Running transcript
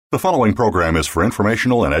The following program is for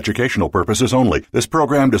informational and educational purposes only. This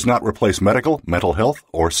program does not replace medical, mental health,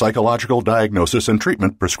 or psychological diagnosis and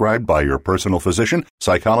treatment prescribed by your personal physician,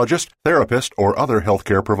 psychologist, therapist, or other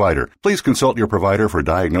healthcare provider. Please consult your provider for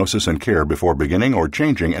diagnosis and care before beginning or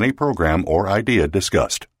changing any program or idea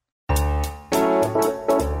discussed.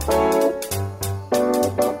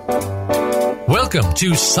 Welcome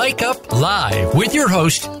to Psych Up Live with your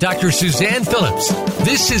host, Dr. Suzanne Phillips.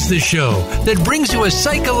 This is the show that brings you a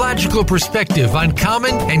psychological perspective on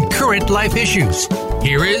common and current life issues.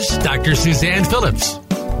 Here is Dr. Suzanne Phillips.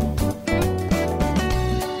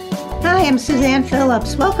 Hi, I'm Suzanne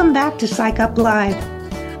Phillips. Welcome back to Psych Up Live.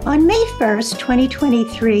 On May 1st,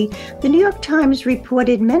 2023, the New York Times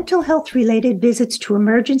reported mental health-related visits to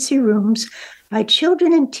emergency rooms by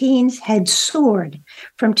children and teens had soared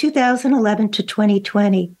from 2011 to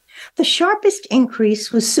 2020. The sharpest increase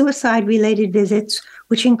was suicide-related visits,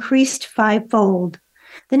 which increased fivefold.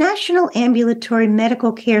 The National Ambulatory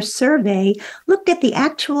Medical Care Survey looked at the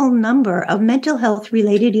actual number of mental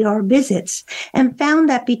health-related ER visits and found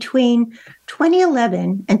that between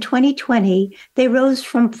 2011 and 2020, they rose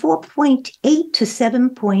from 4.8 to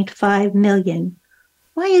 7.5 million.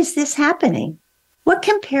 Why is this happening? What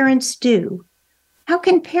can parents do? How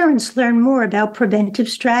can parents learn more about preventive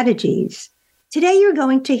strategies? Today, you're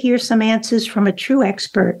going to hear some answers from a true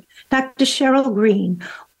expert, Dr. Cheryl Green,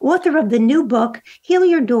 author of the new book, Heal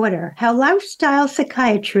Your Daughter, How Lifestyle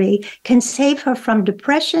Psychiatry Can Save Her from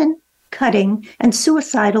Depression, Cutting, and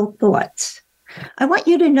Suicidal Thoughts. I want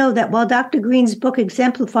you to know that while Dr. Green's book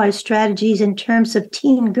exemplifies strategies in terms of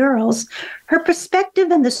teen girls, her perspective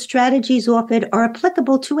and the strategies offered are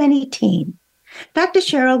applicable to any teen. Dr.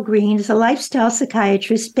 Cheryl Green is a lifestyle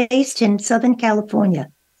psychiatrist based in Southern California.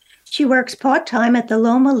 She works part-time at the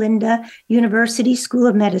Loma Linda University School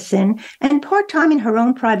of Medicine and part-time in her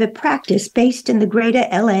own private practice based in the greater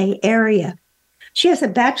LA area. She has a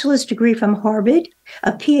bachelor's degree from Harvard,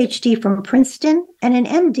 a PhD from Princeton, and an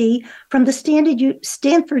MD from the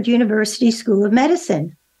Stanford University School of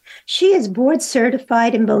Medicine. She is board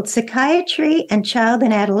certified in both psychiatry and child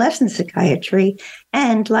and adolescent psychiatry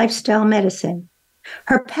and lifestyle medicine.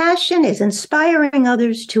 Her passion is inspiring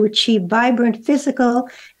others to achieve vibrant physical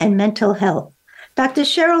and mental health. Dr.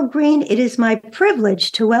 Cheryl Green, it is my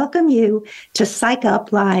privilege to welcome you to Psych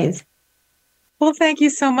Up Live. Well, thank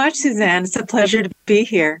you so much, Suzanne. It's a pleasure to be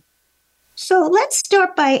here. So let's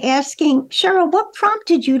start by asking, Cheryl, what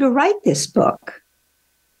prompted you to write this book?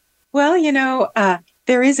 Well,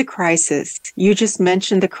 there is a crisis. You just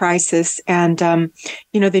mentioned the crisis. And,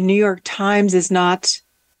 the New York Times is not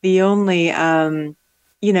the only,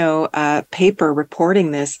 paper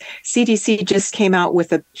reporting this. CDC just came out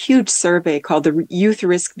with a huge survey called the Youth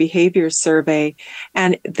Risk Behavior Survey.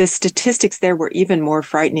 And the statistics there were even more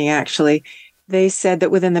frightening, actually. They said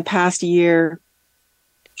that within the past year,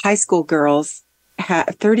 high school girls,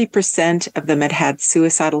 30% of them had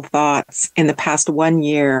suicidal thoughts in the past 1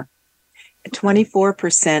 year.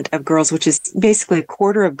 24% of girls, which is basically a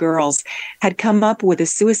quarter of girls, had come up with a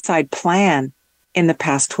suicide plan in the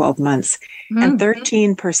past 12 months. Mm-hmm. And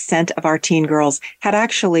 13% of our teen girls had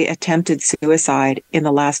actually attempted suicide in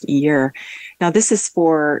the last year. Now, this is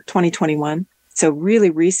for 2021. So really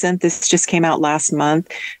recent. This just came out last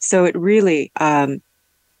month. So it really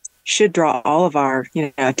should draw all of our,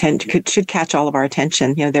 attention, should catch all of our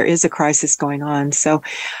attention. There is a crisis going on. So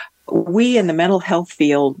we in the mental health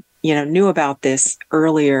field, knew about this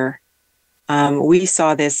earlier. We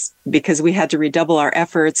saw this because we had to redouble our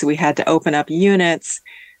efforts. We had to open up units.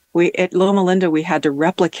 At Loma Linda, we had to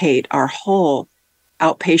replicate our whole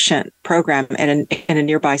outpatient program in a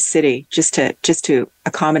nearby city just to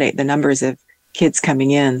accommodate the numbers of kids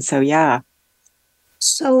coming in. So, yeah.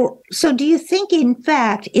 So do you think, in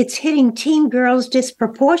fact, it's hitting teen girls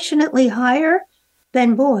disproportionately higher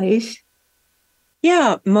than boys?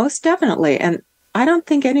 Yeah, most definitely. And I don't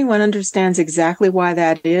think anyone understands exactly why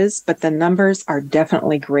that is, but the numbers are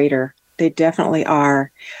definitely greater. They definitely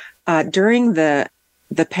are. During the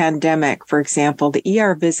pandemic, for example, the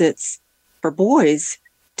ER visits for boys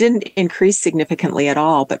didn't increase significantly at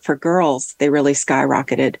all, but for girls, they really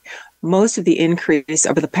skyrocketed. Most of the increase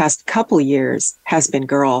over the past couple years has been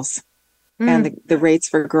girls, and the rates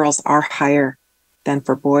for girls are higher than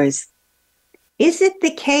for boys. Is it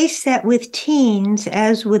the case that with teens,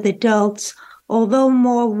 as with adults, although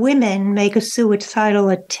more women make a suicidal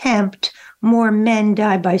attempt, more men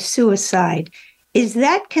die by suicide? Is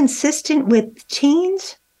that consistent with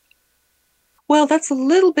teens? Well, that's a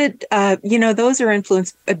little bit, those are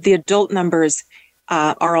influenced. The adult numbers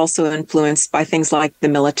are also influenced by things like the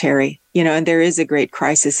military. and there is a great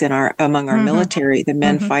crisis among our military, the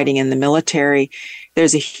men fighting in the military.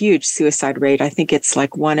 There's a huge suicide rate. I think it's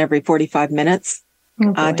like 1 every 45 minutes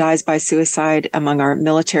dies by suicide among our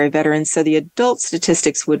military veterans. So the adult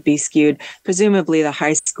statistics would be skewed. Presumably the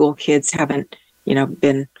high school kids haven't,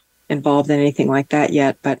 been involved in anything like that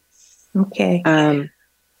yet, but okay.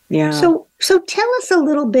 Yeah. So tell us a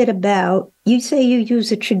little bit about, you say you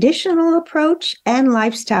use a traditional approach and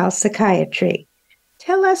lifestyle psychiatry.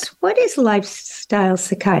 Tell us, what is lifestyle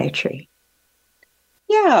psychiatry?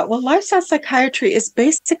 Yeah, well, lifestyle psychiatry is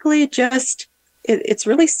basically just, it's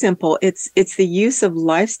really simple. It's the use of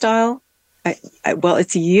lifestyle.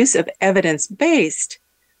 It's the use of evidence-based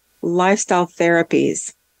lifestyle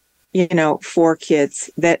therapies, for kids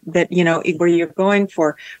that, where you're going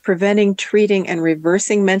for preventing, treating, and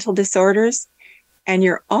reversing mental disorders. And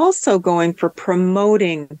you're also going for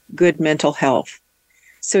promoting good mental health.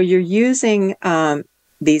 So you're using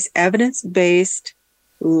these evidence-based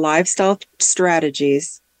lifestyle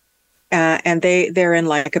strategies, and they're in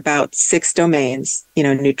like about 6 domains,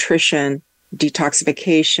 nutrition,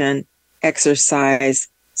 detoxification, exercise,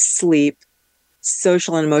 sleep,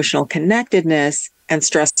 social and emotional connectedness, and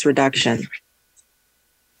stress reduction.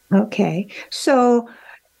 Okay. So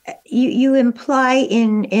you imply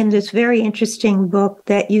in this very interesting book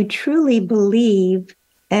that you truly believe,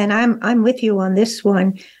 and I'm with you on this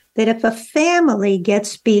one, that if a family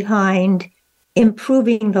gets behind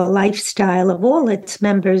improving the lifestyle of all its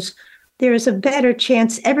members, there is a better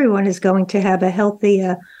chance everyone is going to have a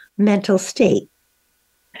healthier mental state.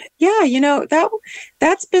 Yeah,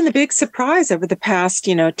 that's been the big surprise over the past,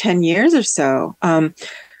 10 years or so.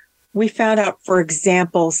 We found out, for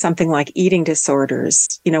example, something like eating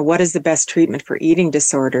disorders. What is the best treatment for eating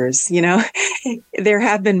disorders? There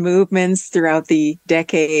have been movements throughout the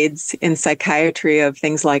decades in psychiatry of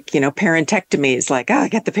things like, parentectomies, like,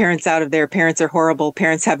 get the parents out of there. Parents are horrible.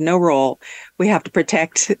 Parents have no role. We have to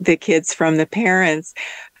protect the kids from the parents.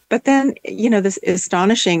 But then, this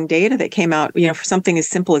astonishing data that came out, for something as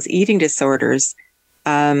simple as eating disorders,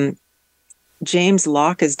 James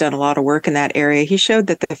Locke has done a lot of work in that area. He showed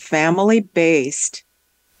that the family-based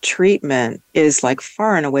treatment is like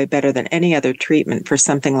far and away better than any other treatment for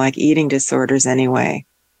something like eating disorders anyway.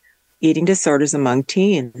 Eating disorders among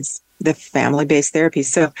teens, the family-based therapies.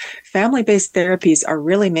 So family-based therapies are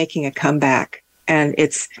really making a comeback. And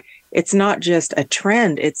it's not just a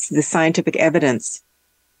trend, it's the scientific evidence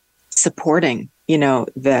supporting,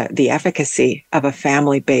 the efficacy of a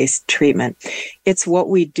family-based treatment. It's what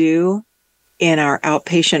we do in our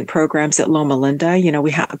outpatient programs at Loma Linda.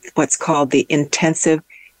 We have what's called the intensive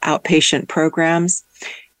outpatient programs.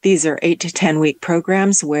 These are 8 to 10 week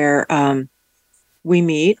programs where we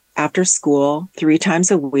meet after school 3 times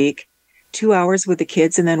a week, 2 hours with the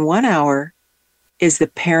kids, and then 1 hour is the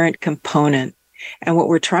parent component. And what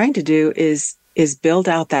we're trying to do is build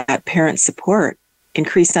out that parent support,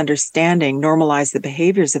 increase understanding, normalize the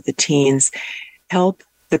behaviors of the teens, help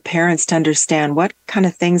the parents to understand what kind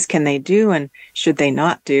of things can they do and should they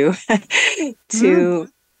not do to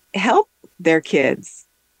help their kids.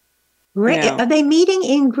 Right. Are they meeting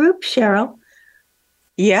in groups, Cheryl?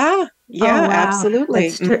 Yeah, Oh, wow.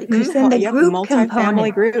 Absolutely. Because then the group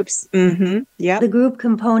multi-family component, groups. Yeah, the group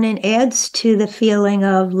component adds to the feeling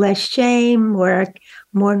of less shame, more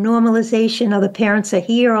normalization. Other parents are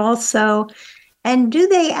here also. And do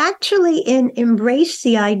they actually embrace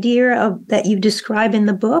the idea of that you describe in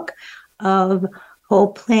the book of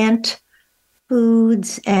whole plant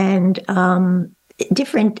foods and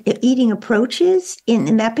different eating approaches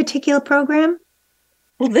in that particular program?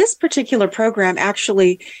 Well, this particular program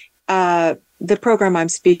actually, the program I'm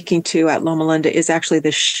speaking to at Loma Linda is actually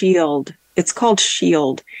the SHIELD. It's called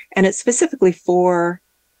SHIELD, and it's specifically for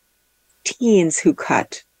teens who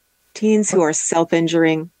cut, teens who are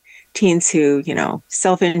self-injuring, teens who,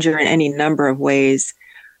 self-injure in any number of ways.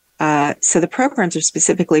 So the programs are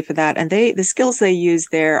specifically for that. And the skills they use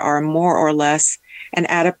there are more or less an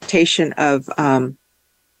adaptation of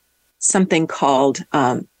something called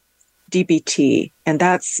DBT. And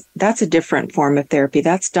that's a different form of therapy.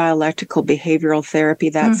 That's dialectical behavioral therapy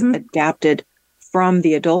that's adapted from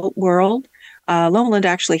the adult world. Loma Linda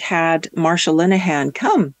actually had Marsha Linehan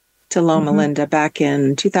come to Loma Linda back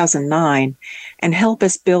in 2009 and help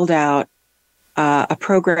us build out a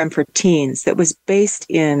program for teens that was based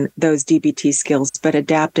in those DBT skills, but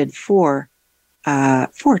adapted for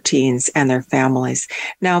teens and their families.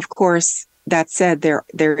 Now, of course, that said,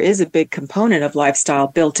 there is a big component of lifestyle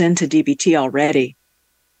built into DBT already.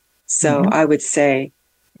 So I would say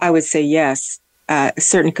yes, a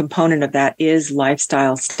certain component of that is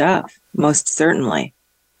lifestyle stuff, most certainly.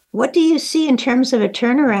 What do you see in terms of a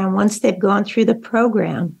turnaround once they've gone through the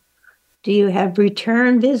program? Do you have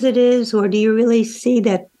return visitors, or do you really see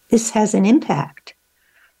that this has an impact?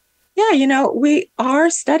 Yeah, we are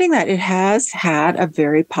studying that. It has had a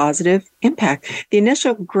very positive impact. The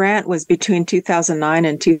initial grant was between 2009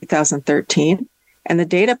 and 2013. And the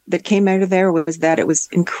data that came out of there was that it was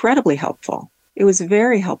incredibly helpful. It was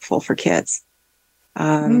very helpful for kids.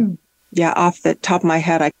 Yeah, off the top of my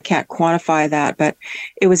head, I can't quantify that, but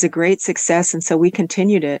it was a great success. And so we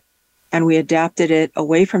continued it and we adapted it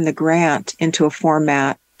away from the grant into a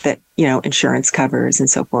format that, insurance covers and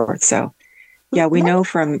so forth. So yeah, we know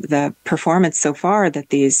from the performance so far that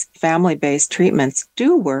these family-based treatments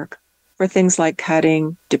do work for things like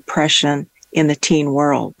cutting, depression in the teen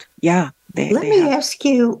world. Yeah. Let me ask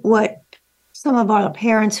you what some of our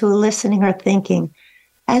parents who are listening are thinking.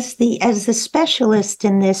 As the specialist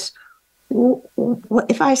in this,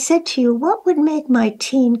 if I said to you, what would make my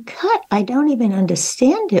teen cut? I don't even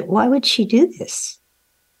understand it. Why would she do this?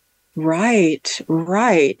 Right.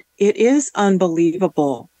 It is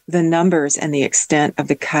unbelievable, the numbers and the extent of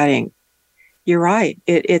the cutting. You're right.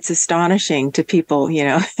 It's astonishing to people,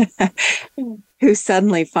 who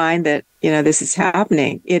suddenly find that, this is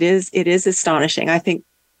happening. It is astonishing. I think,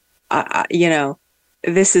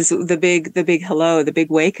 this is the big hello, the big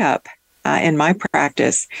wake up in my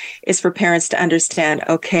practice is for parents to understand,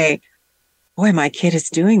 okay, boy, my kid is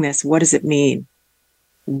doing this. What does it mean?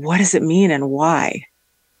 What does it mean and why?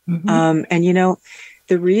 Mm-hmm. And,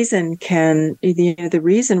 the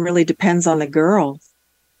reason really depends on the girl.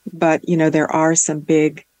 But, there are some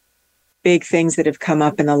big things that have come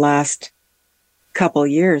up in the last couple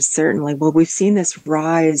years, certainly. Well, we've seen this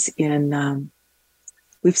rise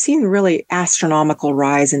we've seen really astronomical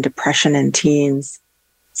rise in depression in teens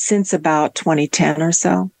since about 2010 or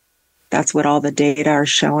so. That's what all the data are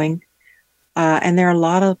showing. And there are a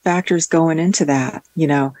lot of factors going into that,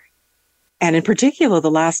 and in particular,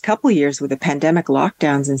 the last couple of years with the pandemic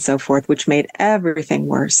lockdowns and so forth, which made everything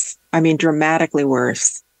worse. I mean, dramatically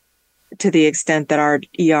worse, to the extent that our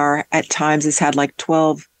ER at times has had like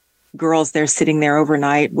 12 girls there sitting there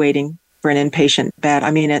overnight waiting for an inpatient bed. I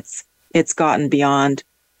mean, it's gotten beyond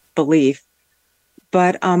belief.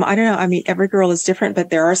 But I don't know. I mean, every girl is different, but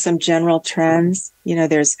there are some general trends.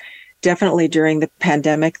 There's definitely during the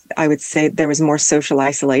pandemic, I would say there was more social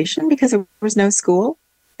isolation because there was no school.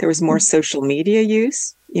 There was more social media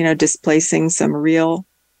use, displacing some real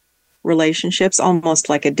relationships, almost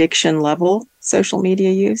like addiction level social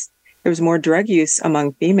media use. There was more drug use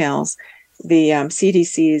among females. The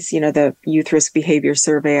CDC's, the Youth Risk Behavior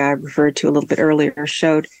Survey I referred to a little bit earlier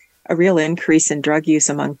showed a real increase in drug use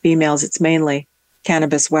among females. It's mainly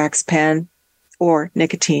cannabis, wax pen, or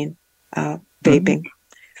nicotine, vaping.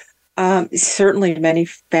 Certainly many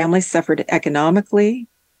families suffered economically.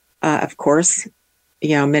 Of course,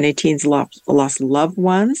 many teens lost loved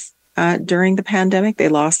ones during the pandemic. They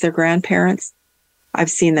lost their grandparents. I've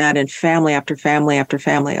seen that in family after family after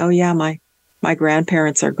family. Oh yeah, my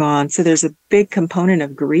grandparents are gone. So there's a big component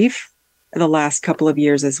of grief in the last couple of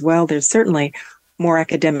years as well. There's certainly more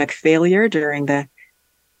academic failure during the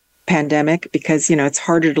pandemic because, it's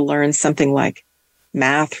harder to learn something like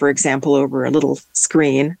math, for example, over a little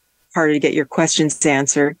screen, harder to get your questions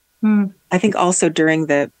answered. I think also during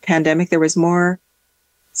the pandemic, there was more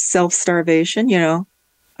self-starvation,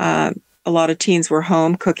 a lot of teens were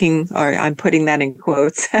home cooking, or I'm putting that in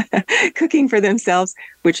quotes, cooking for themselves,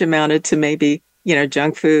 which amounted to maybe,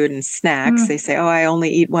 junk food and snacks. They say, oh, I only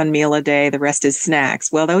eat one meal a day. The rest is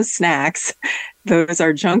snacks. Well, those snacks, those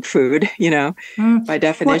are junk food, by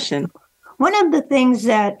definition. One of the things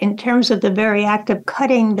that in terms of the very act of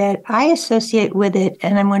cutting that I associate with it,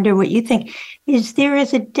 and I wonder what you think, is there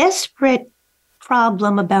is a desperate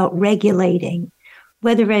problem about regulating.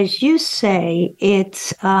 Whether, as you say,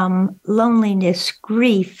 it's loneliness,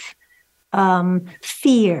 grief,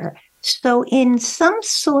 fear. So in some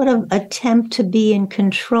sort of attempt to be in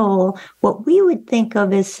control, what we would think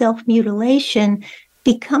of as self-mutilation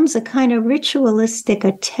becomes a kind of ritualistic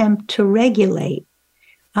attempt to regulate.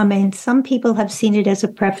 I mean, some people have seen it as a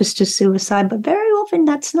preface to suicide, but very often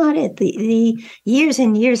that's not it. The years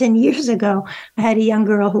and years and years ago, I had a young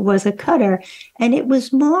girl who was a cutter, and it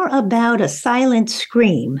was more about a silent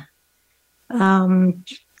scream. And,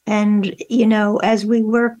 as we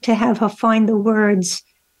worked to have her find the words,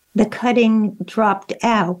 the cutting dropped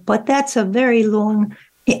out. But that's a very long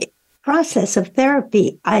process of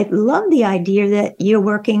therapy. I love the idea that you're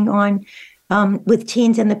working on with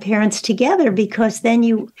teens and the parents together, because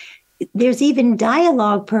then there's even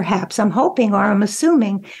dialogue, perhaps, I'm hoping, or I'm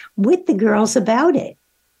assuming, with the girls about it.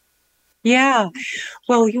 Yeah.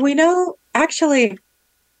 Well, we know, actually,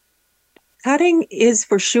 Cutting is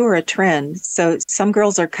for sure a trend. So some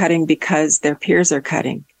girls are cutting because their peers are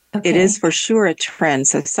cutting. Okay. It is for sure a trend.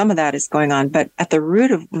 So some of that is going on. But at the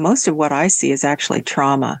root of most of what I see is actually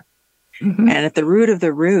trauma. Mm-hmm. And at the root of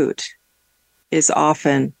the root is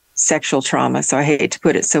often sexual trauma. So I hate to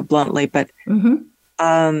put it so bluntly, but,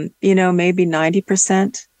 maybe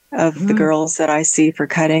 90% of the girls that I see for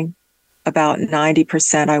cutting, about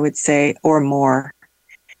 90%, I would say, or more,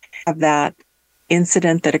 of that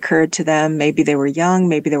incident that occurred to them. Maybe they were young,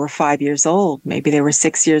 maybe they were 5 years old, maybe they were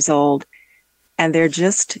 6 years old. And they're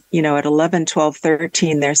just, at 11, 12,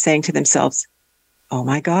 13, they're saying to themselves, oh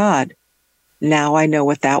my God, now I know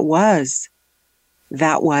what that was.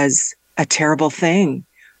 That was a terrible thing.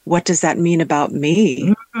 What does that mean about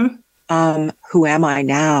me? Mm-hmm. Who am I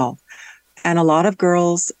now? And a lot of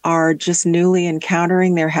girls are just newly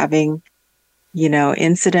encountering, they're having,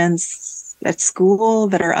 incidents at school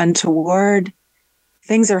that are untoward.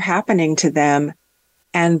 Things are happening to them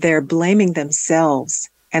and they're blaming themselves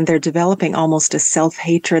and they're developing almost a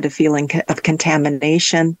self-hatred, a feeling of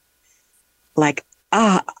contamination. Like,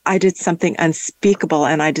 I did something unspeakable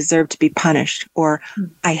and I deserve to be punished, or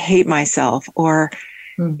I hate myself, or,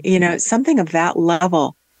 something of that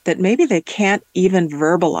level that maybe they can't even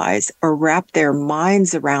verbalize or wrap their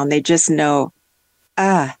minds around. They just know,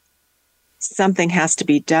 something has to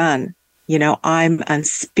be done. I'm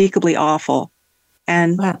unspeakably awful.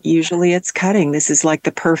 And usually it's cutting. This is like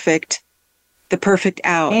the perfect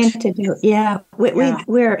out. Antidote. Yeah.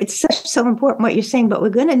 It's so important what you're saying, but we're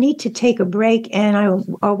going to need to take a break. And I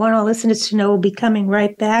want our listeners to know we'll be coming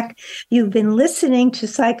right back. You've been listening to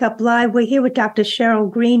Psych Up Live. We're here with Dr. Cheryl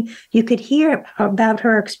Green. You could hear about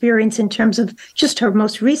her experience in terms of just her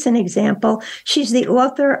most recent example. She's the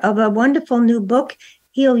author of a wonderful new book,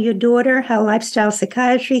 Heal Your Daughter, How Lifestyle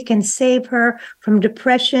Psychiatry Can Save Her from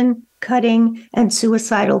Depression, Cutting, and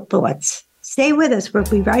Suicidal Thoughts. Stay with us. We'll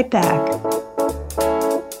be right back.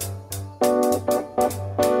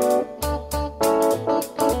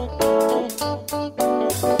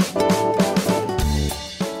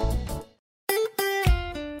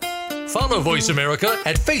 Follow Voice America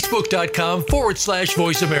at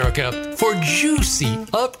facebook.com/Voice America for juicy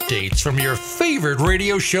updates from your favorite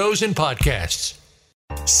radio shows and podcasts.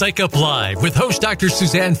 Psych Up Live with host Dr.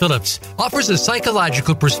 Suzanne Phillips offers a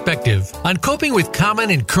psychological perspective on coping with common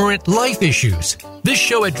and current life issues. This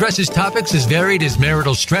show addresses topics as varied as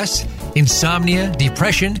marital stress, insomnia,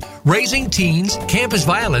 depression, raising teens, campus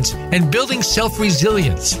violence, and building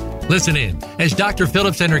self-resilience. Listen in as Dr.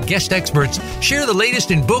 Phillips and her guest experts share the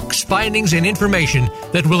latest in books, findings, and information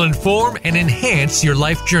that will inform and enhance your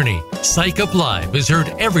life journey. Psych Up Live is heard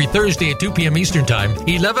every Thursday at 2 p.m. Eastern Time,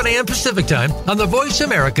 11 a.m. Pacific Time on the Voice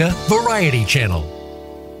America Variety Channel.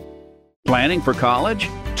 Planning for college?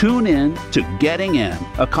 Tune in to Getting In,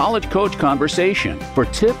 a college coach conversation for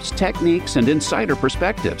tips, techniques, and insider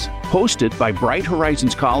perspectives. Hosted by Bright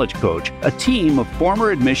Horizons College Coach, a team of former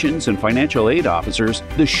admissions and financial aid officers,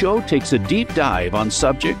 the show takes a deep dive on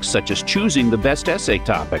subjects such as choosing the best essay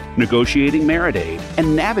topic, negotiating merit aid,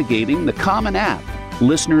 and navigating the Common App.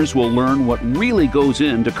 Listeners will learn what really goes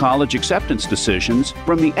into college acceptance decisions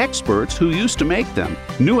from the experts who used to make them.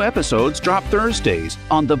 New episodes drop Thursdays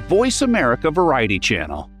on the Voice America Variety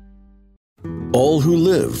Channel. All who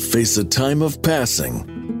live face a time of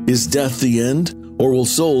passing. Is death the end, or will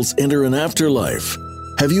souls enter an afterlife?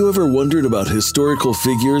 Have you ever wondered about historical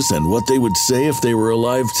figures and what they would say if they were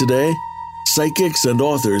alive today? Psychics and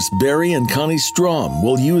authors Barry and Connie Strom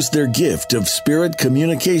will use their gift of spirit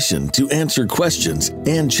communication to answer questions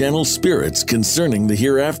and channel spirits concerning the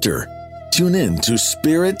hereafter. Tune in to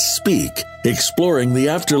Spirit Speak, Exploring the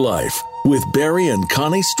Afterlife with Barry and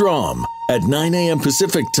Connie Strom at 9 a.m.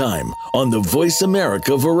 Pacific Time on the Voice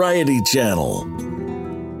America Variety Channel.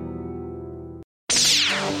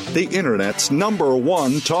 The Internet's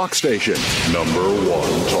 #1 talk station.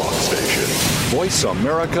 #1 talk station.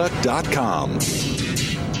 VoiceAmerica.com.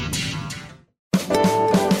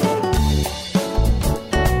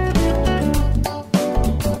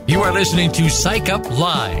 You are listening to Psych Up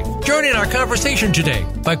Live. Join in our conversation today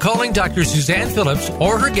by calling Dr. Suzanne Phillips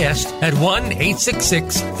or her guest at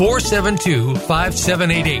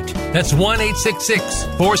 1-866-472-5788. That's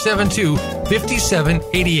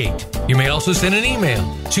 1-866-472-5788. You may also send an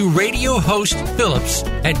email to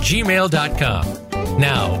radiohostphillips@gmail.com.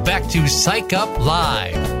 Now, back to Psych Up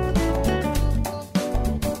Live.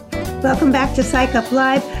 Welcome back to Psych Up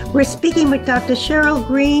Live. We're speaking with Dr. Cheryl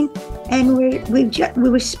Green, and we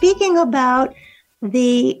were speaking about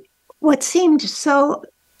what seemed so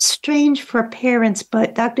strange for parents,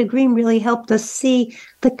 but Dr. Green really helped us see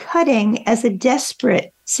the cutting as a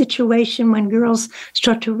desperate situation when girls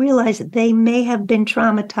start to realize that they may have been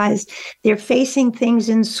traumatized. They're facing things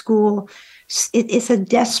in school. It's a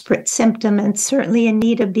desperate symptom and certainly in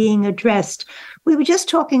need of being addressed. We were just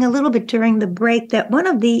talking a little bit during the break that one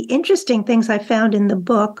of the interesting things I found in the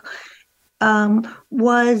book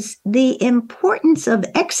was the importance of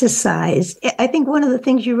exercise. I think one of the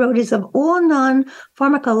things you wrote is of all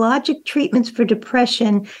non-pharmacologic treatments for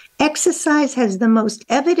depression, exercise has the most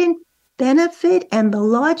evident benefit and the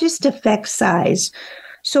largest effect size.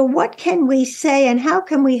 So what can we say and how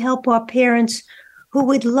can we help our parents who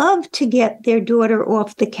would love to get their daughter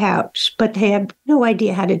off the couch, but they have no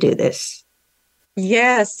idea how to do this?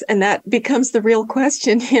 Yes, and that becomes the real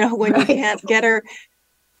question, when you can't get her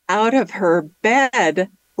out of her bed,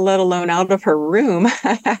 let alone out of her room,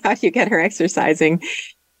 how do you get her exercising?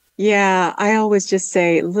 Yeah, I always just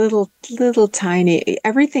say little tiny,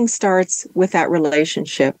 everything starts with that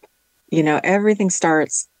relationship. Everything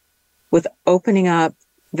starts with opening up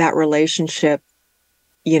that relationship,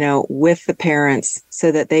 with the parents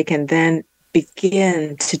so that they can then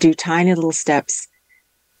begin to do tiny little steps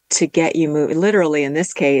to get you moving. Literally, in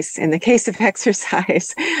this case, in the case of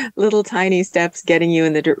exercise, little tiny steps getting you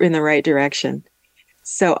in the right direction.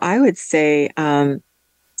 So I would say,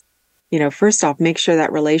 first off, make sure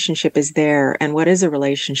that relationship is there. And what is a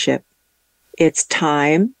relationship? It's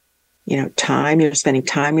time. Time. You're spending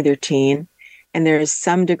time with your teen, and there is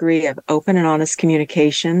some degree of open and honest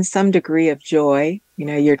communication, some degree of joy.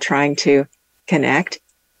 You're trying to connect.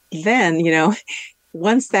 Then,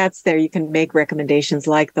 once that's there, you can make recommendations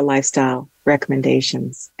like the lifestyle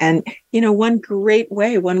recommendations. And, one great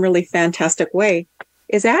way, one really fantastic way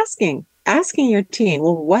is asking your teen,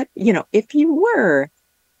 well, what, if you were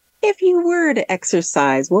to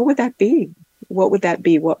exercise, what would that be? What would that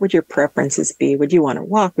be? What would your preferences be? Would you want to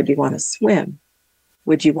walk? Would you want to swim?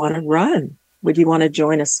 Would you want to run? Would you want to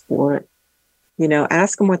join a sport?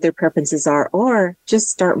 Ask them what their preferences are, or just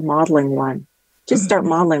start modeling one. Just start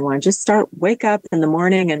modeling one. Just wake up in the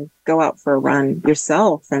morning and go out for a run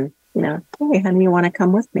yourself. And, hey, honey, you want to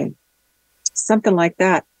come with me? Something like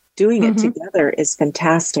that. Doing it together is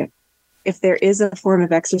fantastic. If there is a form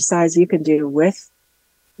of exercise you can do with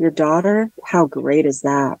your daughter, how great is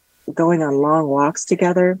that? Going on long walks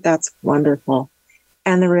together, that's wonderful.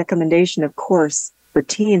 And the recommendation, of course, for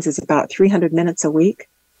teens is about 300 minutes a week.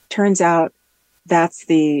 Turns out that's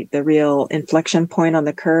the real inflection point on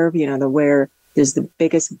the curve, where there's the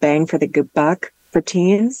biggest bang for the good buck for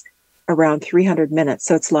teens, around 300 minutes.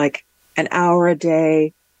 So it's like an hour a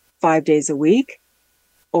day, 5 days a week,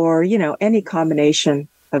 or, any combination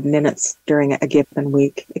of minutes during a given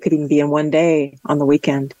week. It could even be in one day on the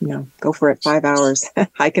weekend, go for it, 5 hours,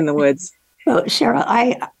 hike in the woods. Well, Cheryl,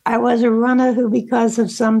 I was a runner who, because of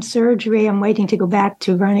some surgery, I'm waiting to go back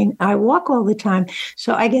to running. I walk all the time.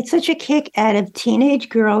 So I get such a kick out of teenage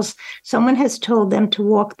girls. Someone has told them to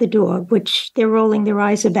walk the dog, which they're rolling their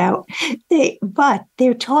eyes about. But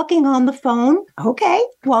they're talking on the phone, okay,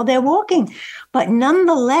 while they're walking. But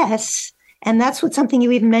nonetheless, and that's something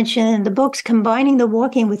you even mentioned in the books, combining the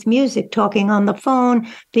walking with music, talking on the phone,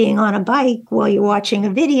 being on a bike while you're watching a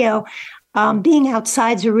video. Being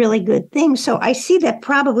outside's a really good thing. So I see that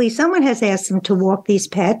probably someone has asked them to walk these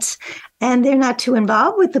pets and they're not too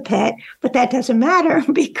involved with the pet, but that doesn't matter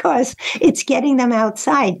because it's getting them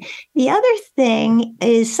outside. The other thing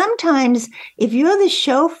is sometimes if you're the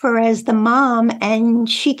chauffeur as the mom and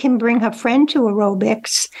she can bring her friend to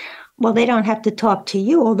aerobics, well, they don't have to talk to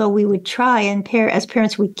you, although we would try, and as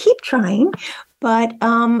parents, we keep trying. But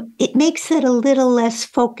it makes it a little less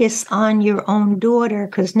focus on your own daughter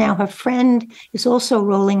because now her friend is also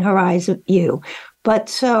rolling her eyes at you. But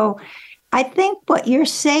so I think what you're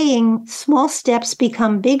saying, small steps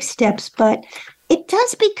become big steps, but it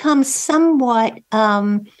does become somewhat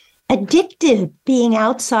addictive being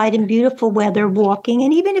outside in beautiful weather, walking.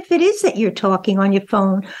 And even if it is that you're talking on your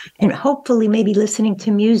phone and hopefully maybe listening to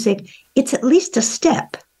music, it's at least a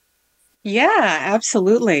step. Yeah,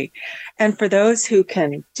 absolutely. And for those who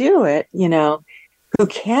can do it, who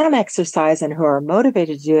can exercise and who are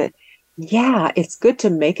motivated to do it, yeah, it's good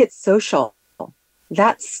to make it social.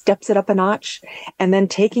 That steps it up a notch. And then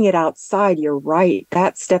taking it outside, you're right,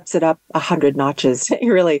 that steps it up 100 notches,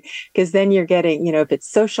 really, because then you're getting, if it's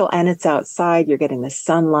social and it's outside, you're getting the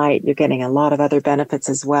sunlight, you're getting a lot of other benefits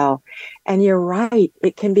as well. And you're right,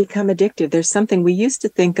 it can become addictive. There's something we used to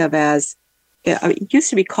think of as, it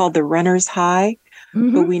used to be called the runner's high,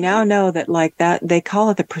 but we now know that like that, they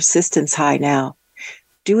call it the persistence high now.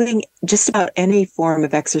 Doing just about any form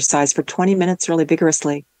of exercise for 20 minutes really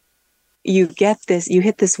vigorously you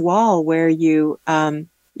hit this wall where you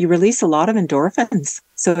release a lot of endorphins.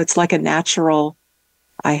 So it's like a natural,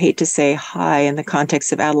 I hate to say high in the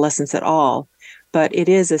context of adolescence at all, but it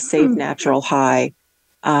is a safe, natural high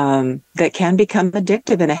that can become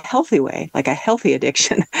addictive in a healthy way, like a healthy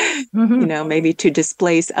addiction, maybe to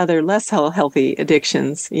displace other less healthy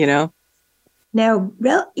addictions, Now,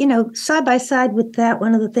 side by side with that,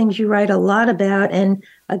 one of the things you write a lot about, and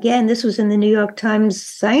again, this was in the New York Times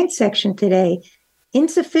science section today,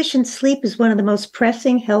 insufficient sleep is one of the most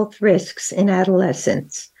pressing health risks in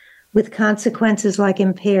adolescence, with consequences like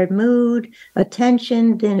impaired mood,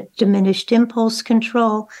 attention, diminished impulse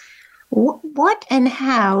control. What and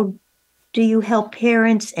how do you help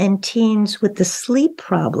parents and teens with the sleep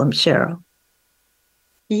problem, Cheryl?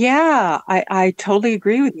 Yeah, I totally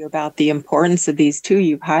agree with you about the importance of these two.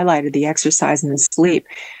 You've highlighted the exercise and the sleep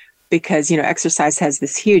because, exercise has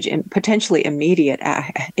this huge and potentially immediate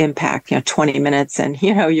impact, 20 minutes and,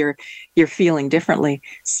 you're feeling differently.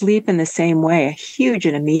 Sleep in the same way, a huge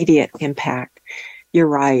and immediate impact. You're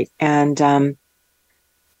right. And,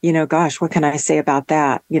 gosh, what can I say about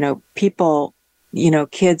that? People,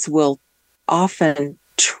 kids will often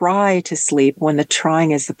try to sleep when the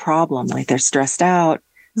trying is the problem, like they're stressed out.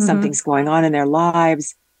 Something's going on in their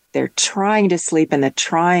lives. They're trying to sleep and the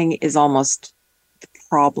trying is almost the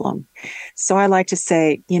problem. So I like to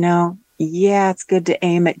say, it's good to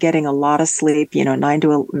aim at getting a lot of sleep,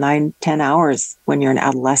 10 hours when you're an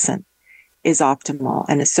adolescent is optimal.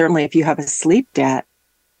 And certainly if you have a sleep debt,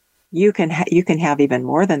 you can have even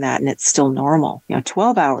more than that and it's still normal.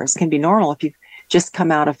 12 hours can be normal if you've just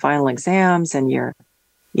come out of final exams and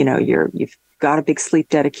you've got a big sleep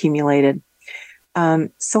debt accumulated.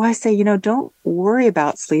 So I say, don't worry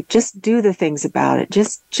about sleep. Just do the things about it.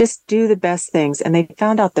 Just do the best things. And they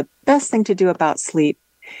found out the best thing to do about sleep,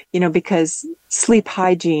 because sleep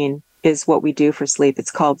hygiene is what we do for sleep.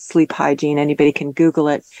 It's called sleep hygiene. Anybody can Google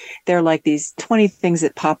it. There are like these 20 things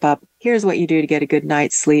that pop up. Here's what you do to get a good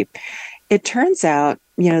night's sleep. It turns out,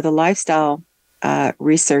 the lifestyle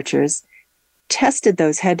researchers tested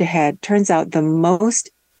those head to head. Turns out the most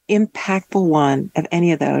impactful one of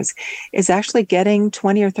any of those is actually getting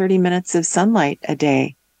 20 or 30 minutes of sunlight a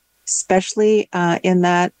day, especially in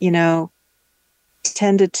that,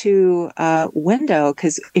 10 to 2 window.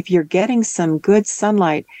 Because if you're getting some good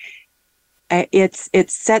sunlight, it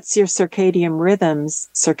sets your circadian rhythm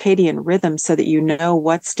so that you know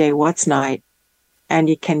what's day, what's night, and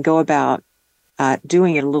you can go about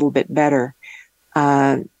doing it a little bit better.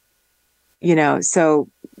 So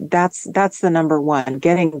that's the number one,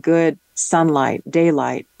 getting good sunlight,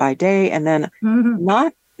 daylight by day. And then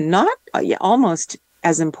not almost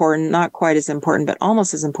as important, not quite as important, but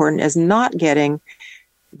almost as important as not getting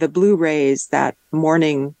the blue rays that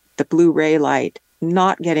morning, the blue ray light,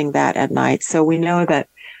 not getting that at night. So we know that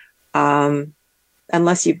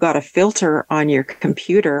unless you've got a filter on your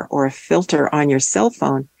computer or a filter on your cell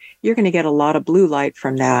phone, you're going to get a lot of blue light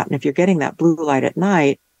from that. And if you're getting that blue light at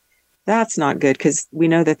night, that's not good because we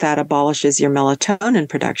know that abolishes your melatonin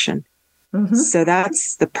production. So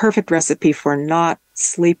that's the perfect recipe for not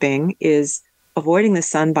sleeping is avoiding the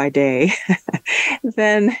sun by day,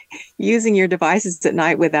 then using your devices at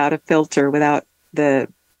night without a filter, without the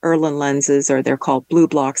Irlen lenses, or they're called blue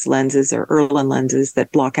blocks lenses or Irlen lenses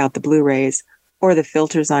that block out the blue rays, or the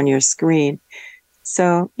filters on your screen.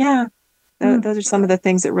 So those are some of the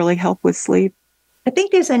things that really help with sleep. I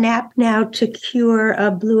think there's an app now to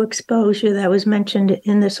cure blue exposure that was mentioned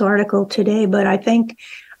in this article today, but I think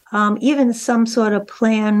even some sort of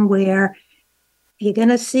plan where you're going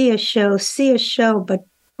to see a show, but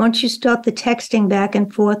once you start the texting back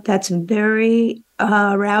and forth, that's very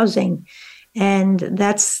arousing, and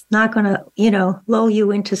that's not going to, lull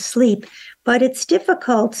you into sleep. But it's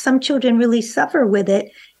difficult. Some children really suffer with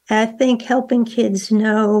it. I think helping kids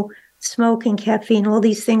know smoking, caffeine, all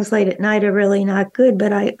these things late at night are really not good.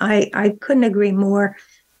 But I couldn't agree more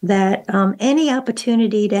that any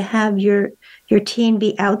opportunity to have your teen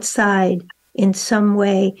be outside in some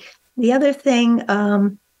way. The other thing,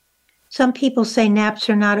 some people say naps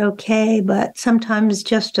are not okay, but sometimes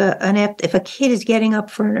just if a kid is getting up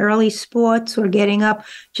for an early sports or getting up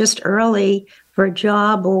just early for a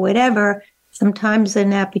job or whatever, sometimes a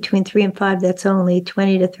nap between 3 and 5, that's only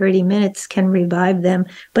 20 to 30 minutes, can revive them.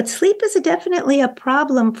 But sleep is definitely a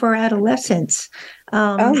problem for adolescents.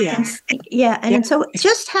 And so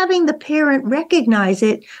just having the parent recognize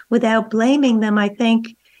it without blaming them, I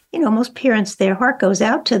think, most parents, their heart goes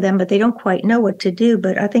out to them, but they don't quite know what to do.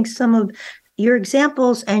 But I think some of your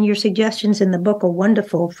examples and your suggestions in the book are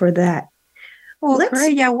wonderful for that. Well,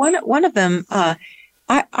 great. Yeah, one of them,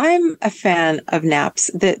 I'm a fan of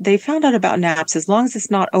naps. They found out about naps as long as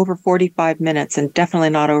it's not over 45 minutes and definitely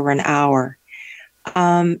not over an hour.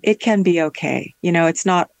 It can be okay. It's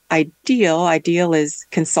not ideal. Ideal is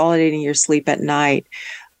consolidating your sleep at night.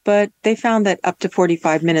 But they found that up to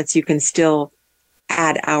 45 minutes, you can still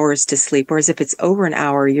add hours to sleep. Whereas if it's over an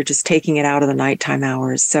hour, you're just taking it out of the nighttime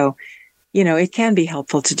hours. So, it can be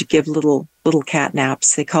helpful to give little cat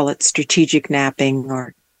naps. They call it strategic napping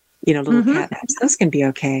or little cat naps. Those can be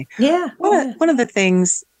okay. Yeah. One of the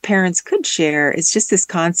things parents could share is just this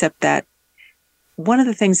concept that one of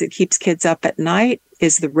the things that keeps kids up at night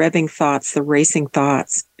is the revving thoughts, the racing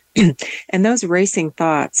thoughts. And those racing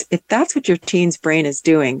thoughts, if that's what your teen's brain is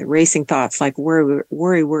doing, the racing thoughts like worry,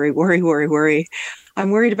 worry, worry, worry, worry, worry.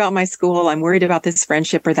 I'm worried about my school. I'm worried about this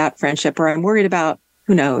friendship or that friendship, or I'm worried about,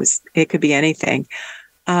 who knows, it could be anything.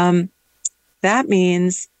 That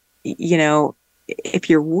means, if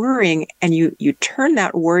you're worrying and you turn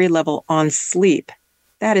that worry level on sleep,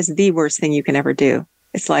 that is the worst thing you can ever do.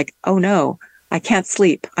 It's like, oh no, I can't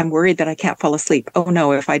sleep. I'm worried that I can't fall asleep. Oh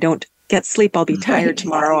no, if I don't get sleep, I'll be tired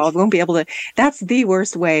tomorrow. I won't be able to. That's the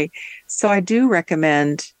worst way. So I do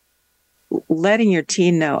recommend letting your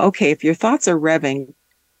teen know, okay, if your thoughts are revving,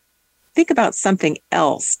 think about something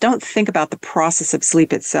else. Don't think about the process of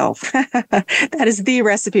sleep itself. That is the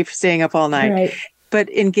recipe for staying up all night. Right. But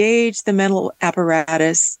engage the mental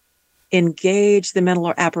apparatus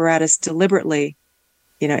deliberately.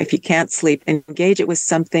 If you can't sleep, engage it with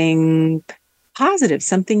something positive,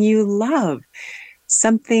 something you love,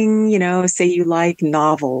 something, say you like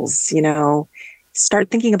novels, start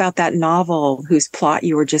thinking about that novel whose plot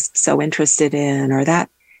you were just so interested in, or that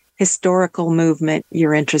historical movement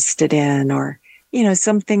you're interested in, or,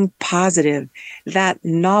 something positive, that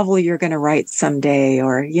novel you're going to write someday,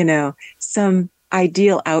 or, some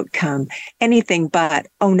ideal outcome, anything but,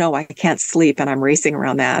 oh no, I can't sleep and I'm racing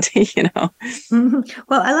around that,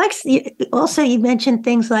 Well, I like, also you mentioned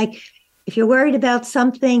things like, if you're worried about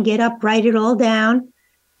something, get up, write it all down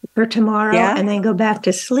for tomorrow, and then go back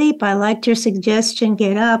to sleep. I liked your suggestion.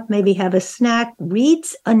 Get up, maybe have a snack, read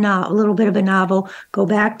a little bit of a novel, go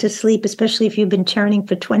back to sleep, especially if you've been turning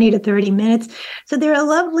for 20 to 30 minutes. So there are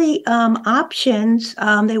lovely options.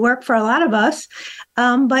 They work for a lot of us,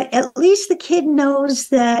 but at least the kid knows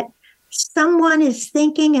that someone is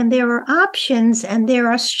thinking and there are options and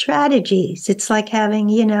there are strategies. It's like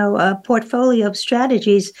having, a portfolio of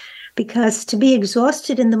strategies, because to be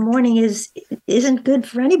exhausted in the morning isn't good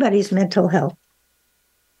for anybody's mental health.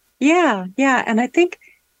 Yeah. And I think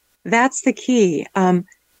that's the key.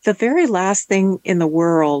 The very last thing in the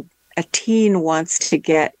world a teen wants to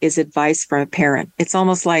get is advice from a parent. It's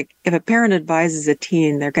almost like if a parent advises a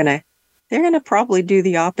teen, they're gonna probably do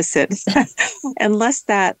the opposite, unless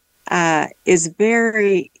that is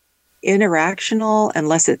very interactional,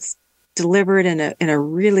 unless it's delivered in a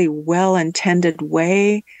really well-intended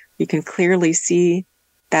way. You can clearly see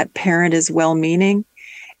that parent is well-meaning.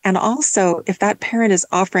 And also, if that parent is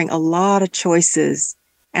offering a lot of choices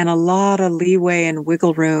and a lot of leeway and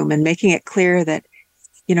wiggle room and making it clear that,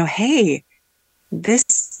 hey,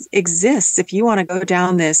 this exists. If you want to go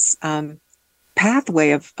down this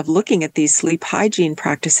pathway of looking at these sleep hygiene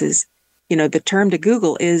practices, the term to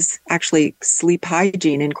Google is actually sleep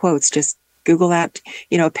hygiene, in quotes. Just Google that.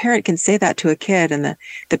 A parent can say that to a kid, and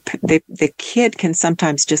the kid can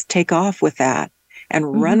sometimes just take off with that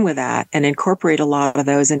and run with that and incorporate a lot of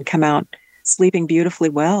those and come out sleeping beautifully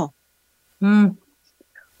well.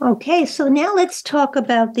 Okay, so now let's talk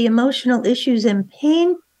about the emotional issues and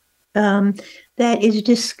pain that is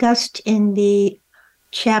discussed in the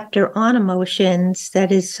chapter on emotions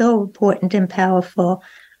that is so important and powerful.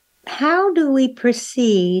 How do we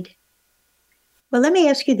proceed? Well, let me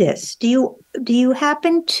ask you this. Do you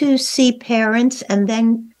happen to see parents and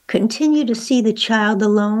then continue to see the child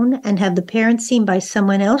alone and have the parent seen by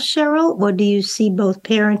someone else, Cheryl? Or do you see both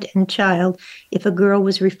parent and child if a girl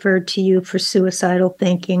was referred to you for suicidal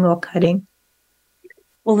thinking or cutting?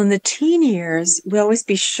 Well, in the teen years, we always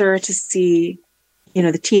be sure to see,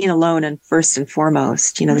 the teen alone and first and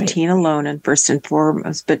foremost, Right. the teen alone and first and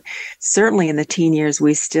foremost. But certainly in the teen years,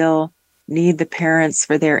 we still need the parents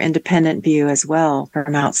for their independent view as well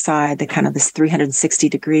from outside, the kind of this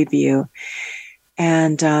 360-degree view.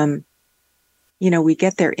 And, we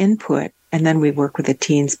get their input and then we work with the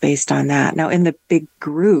teens based on that. Now, in the big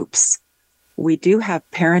groups, we do have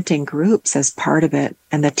parenting groups as part of it.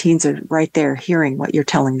 And the teens are right there hearing what you're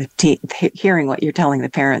telling hearing what you're telling the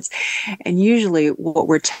parents. And usually what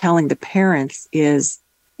we're telling the parents is,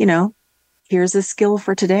 here's a skill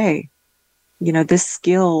for today. This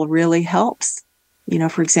skill really helps.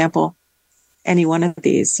 For example, any one of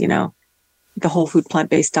these, the whole food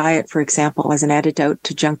plant-based diet, for example, as an antidote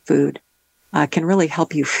to junk food, can really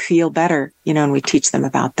help you feel better, and we teach them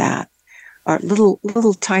about that. Or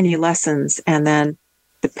little tiny lessons, and then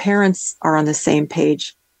the parents are on the same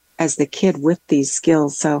page as the kid with these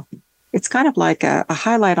skills. So it's kind of like a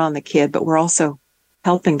highlight on the kid, but we're also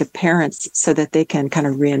helping the parents so that they can kind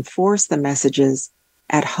of reinforce the messages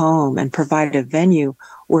at home and provide a venue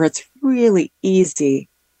where it's really easy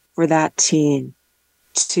for that teen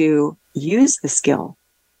to use the skill.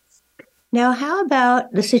 Now, how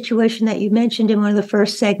about the situation that you mentioned in one of the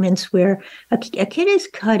first segments where a kid is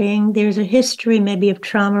cutting, there's a history maybe of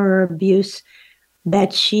trauma or abuse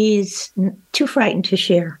that she's too frightened to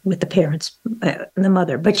share with the parents, the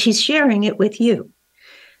mother, but she's sharing it with you.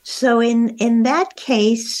 So in that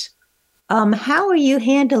case, how are you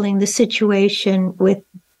handling the situation with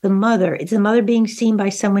the mother? Is the mother being seen by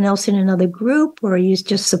someone else in another group, or are you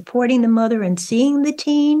just supporting the mother and seeing the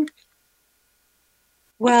teen?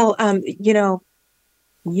 Well,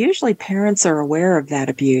 usually parents are aware of that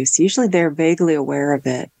abuse. Usually they're vaguely aware of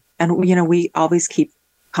it. And, we always keep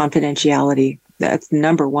confidentiality. That's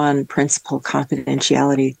number one principle,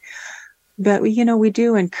 confidentiality. But, we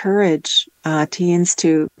do encourage teens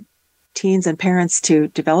and parents to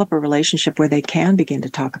develop a relationship where they can begin to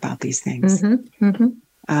talk about these things. Mm-hmm,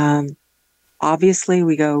 mm-hmm. Obviously,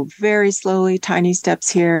 we go very slowly, tiny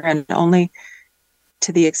steps here, and only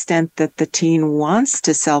to the extent that the teen wants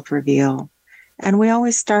to self-reveal. And we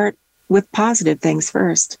always start with positive things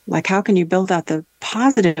first. Like, how can you build out the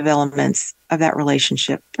positive elements of that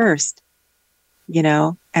relationship first?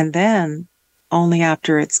 And then only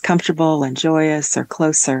after it's comfortable and joyous or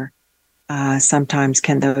closer, sometimes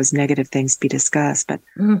can those negative things be discussed. But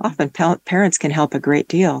often parents can help a great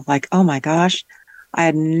deal. Like, oh my gosh, I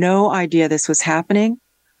had no idea this was happening.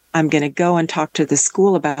 I'm going to go and talk to the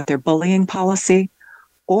school about their bullying policy.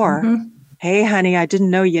 Or, hey, honey, I didn't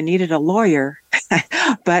know you needed a lawyer,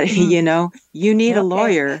 but, you need a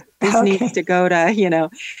lawyer. This needs to go to,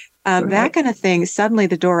 that kind of thing. Suddenly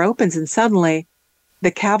the door opens and suddenly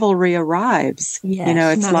the cavalry arrives.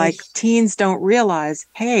 Yes, it's nice. like teens don't realize,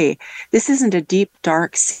 hey, this isn't a deep,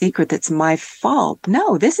 dark secret that's my fault.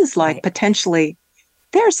 No, this is like potentially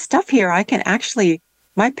there's stuff here. I can actually,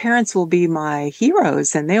 my parents will be my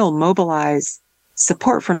heroes and they'll mobilize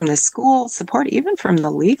support from the school, support even from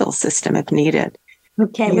the legal system if needed.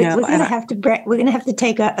 Okay, we're going to have to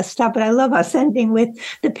take a stop, but I love us ending with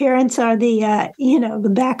the parents are the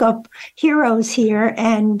backup heroes here,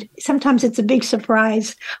 and sometimes it's a big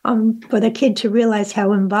surprise for the kid to realize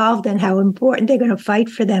how involved and how important they're going to fight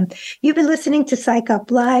for them. You've been listening to Psych Up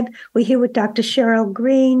Live. We're here with Dr. Cheryl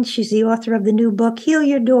Green. She's the author of the new book, Heal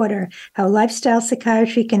Your Daughter, How Lifestyle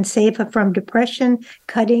Psychiatry Can Save Her from Depression,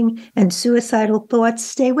 Cutting, and Suicidal Thoughts.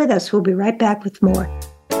 Stay with us. We'll be right back with more.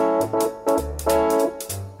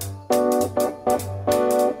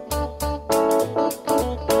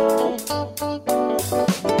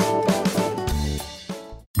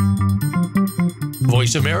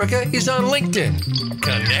 Voice America is on LinkedIn.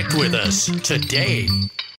 Connect with us today.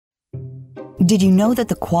 Did you know that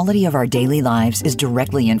the quality of our daily lives is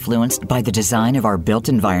directly influenced by the design of our built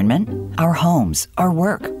environment? Our homes, our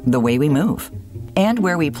work, the way we move, and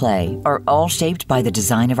where we play are all shaped by the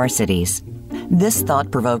design of our cities. This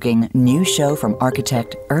thought-provoking new show from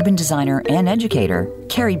architect, urban designer, and educator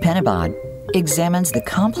Carrie Penabod examines the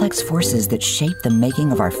complex forces that shape the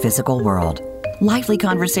making of our physical world. Lively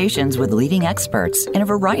conversations with leading experts in a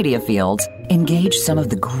variety of fields engage some of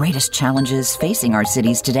the greatest challenges facing our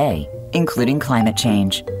cities today, including climate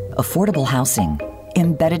change, affordable housing,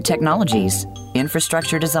 embedded technologies,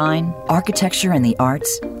 infrastructure design, architecture and the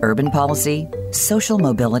arts, urban policy, social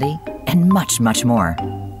mobility, and much, much more.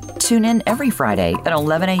 Tune in every Friday at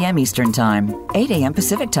 11 a.m. Eastern Time, 8 a.m.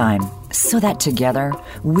 Pacific Time, so that together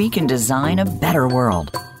we can design a better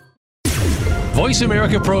world. Voice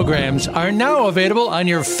America programs are now available on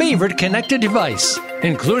your favorite connected device,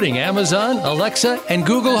 including Amazon, Alexa, and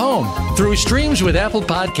Google Home. Through streams with Apple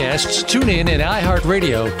Podcasts, TuneIn, and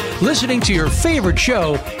iHeartRadio, listening to your favorite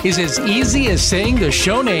show is as easy as saying the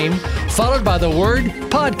show name followed by the word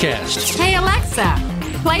podcast. Hey, Alexa,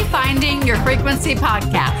 play Finding Your Frequency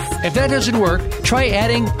podcast. If that doesn't work, try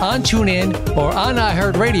adding on TuneIn or on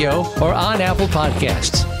iHeartRadio or on Apple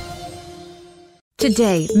Podcasts.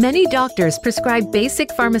 Today, many doctors prescribe basic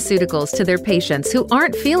pharmaceuticals to their patients who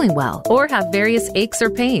aren't feeling well or have various aches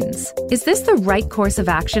or pains. Is this the right course of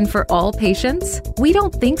action for all patients? We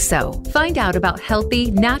don't think so. Find out about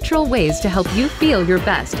healthy, natural ways to help you feel your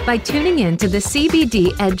best by tuning in to the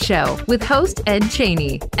CBD Ed Show with host Ed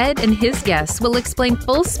Cheney. Ed and his guests will explain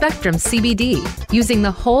full-spectrum CBD, using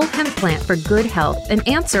the whole hemp plant for good health, and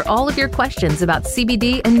answer all of your questions about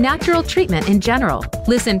CBD and natural treatment in general.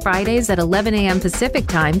 Listen Fridays at 11 a.m. Pacific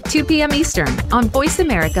Time, 2 p.m. Eastern on Voice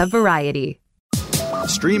America Variety.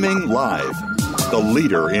 Streaming live, the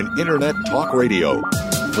leader in Internet talk radio,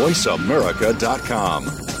 voiceamerica.com.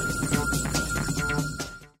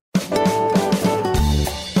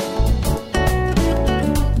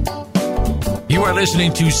 You are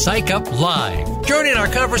listening to Psych Up Live. Join in our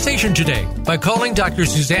conversation today by calling Dr.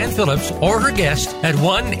 Suzanne Phillips or her guest at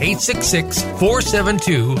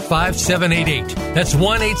 1-866-472-5788. That's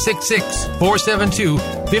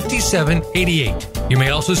 1-866-472-5788. You may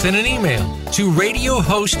also send an email to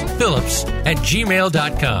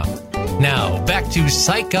radiohostphillips@gmail.com. Now, back to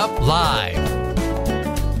Psych Up Live.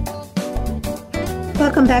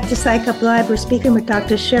 Welcome back to Psych Up Live. We're speaking with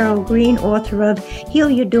Dr. Cheryl Green, author of Heal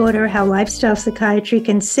Your Daughter, How Lifestyle Psychiatry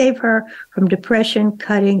Can Save Her from Depression,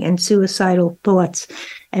 Cutting, and Suicidal Thoughts.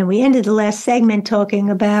 And we ended the last segment talking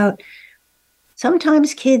about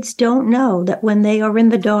sometimes kids don't know that when they are in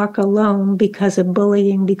the dark alone because of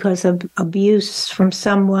bullying, because of abuse from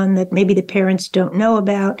someone that maybe the parents don't know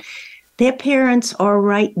about, their parents are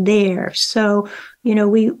right there. So,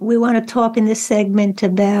 we want to talk in this segment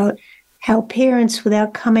about how parents,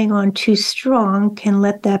 without coming on too strong, can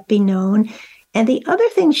let that be known. And the other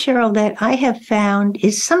thing, Cheryl, that I have found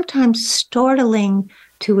is sometimes startling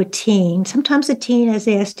to a teen. Sometimes a teen has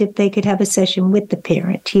asked if they could have a session with the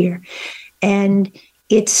parent here. And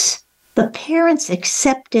it's the parent's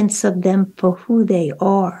acceptance of them for who they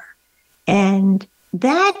are. And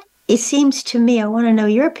that, it seems to me, I want to know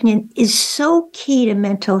your opinion, is so key to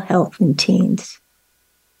mental health in teens.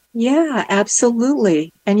 Yeah,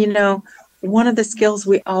 absolutely. And, one of the skills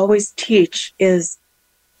we always teach is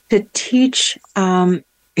to teach the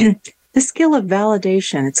skill of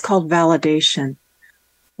validation. It's called validation,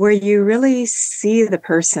 where you really see the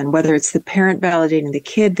person, whether it's the parent validating the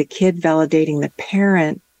kid validating the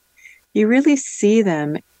parent. You really see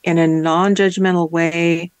them in a non-judgmental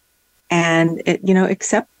way and,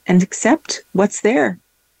 accept what's there.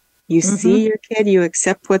 You see your kid, you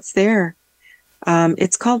accept what's there.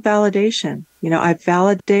 It's called validation. I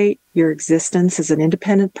validate your existence as an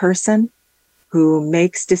independent person who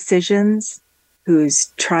makes decisions, who's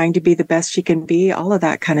trying to be the best she can be, all of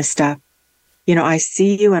that kind of stuff. I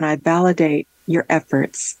see you and I validate your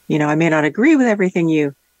efforts. I may not agree with everything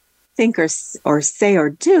you think or say or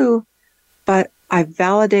do, but I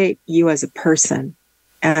validate you as a person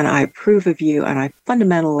and I approve of you. And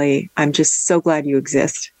I'm just so glad you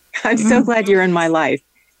exist. I'm so glad you're in my life.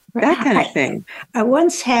 That kind of thing. I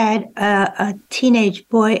once had a teenage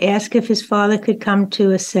boy ask if his father could come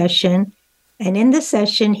to a session. And in the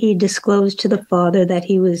session, he disclosed to the father that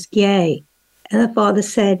he was gay. And the father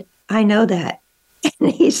said, "I know that."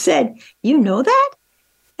 And he said, "You know that?"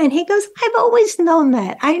 And he goes, "I've always known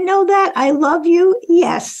that. I know that. I love you.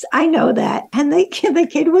 Yes, I know that." And the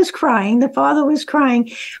kid was crying. The father was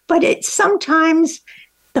crying. But sometimes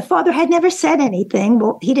the father had never said anything.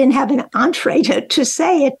 Well, he didn't have an entree to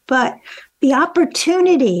say it, but the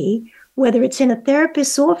opportunity, whether it's in a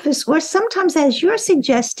therapist's office or sometimes, as you're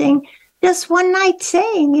suggesting, just one night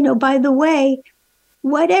saying, by the way,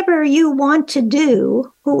 whatever you want to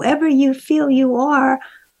do, whoever you feel you are,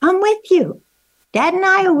 I'm with you. Dad and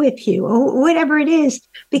I are with you, or whatever it is,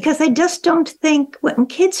 because I just don't think when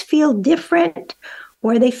kids feel different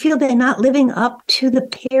or they feel they're not living up to the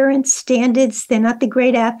parents' standards, they're not the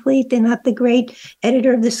great athlete, they're not the great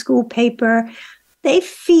editor of the school paper, they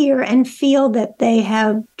fear and feel that they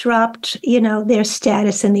have dropped, their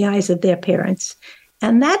status in the eyes of their parents.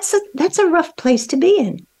 And that's a rough place to be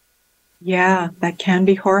in. Yeah, that can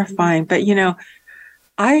be horrifying. But,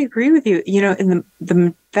 I agree with you. In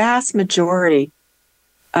the vast majority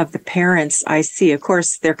of the parents I see, of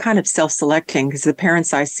course, they're kind of self-selecting because the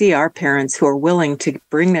parents I see are parents who are willing to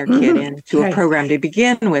bring their kid into a program to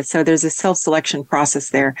begin with. So there's a self-selection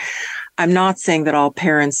process there. I'm not saying that all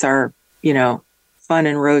parents are, fun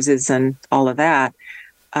and roses and all of that.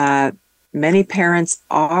 Many parents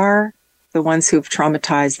are the ones who've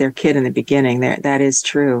traumatized their kid in the beginning. That is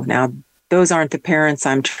true. Now, those aren't the parents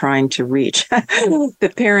I'm trying to reach.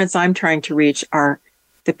 The parents I'm trying to reach are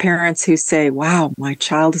the parents who say, wow, my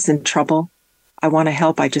child is in trouble. I want to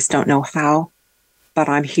help. I just don't know how, but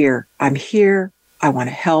I'm here. I want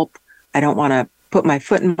to help. I don't want to put my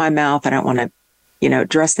foot in my mouth. I don't want to,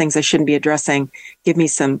 address things I shouldn't be addressing. Give me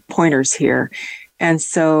some pointers here. And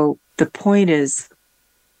so the point is,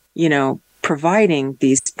 providing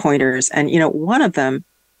these pointers. And, one of them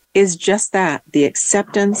is just that, the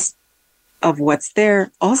acceptance of what's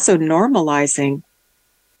there, also normalizing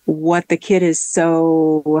what the kid is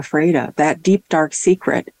so afraid of, that deep, dark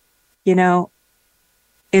secret.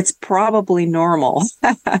 It's probably normal.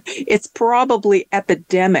 It's probably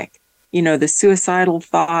epidemic. The suicidal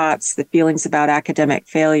thoughts, the feelings about academic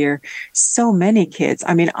failure. So many kids.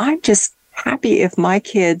 I mean, I'm just happy if my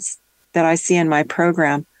kids that I see in my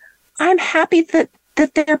program, I'm happy that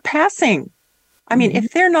they're passing. I mean,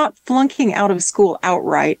 if they're not flunking out of school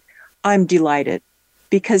outright, I'm delighted,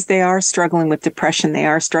 because they are struggling with depression. They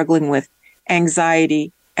are struggling with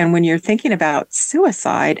anxiety. And when you're thinking about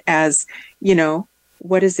suicide as,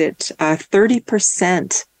 what is it?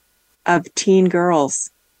 30% of teen girls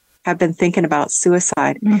have been thinking about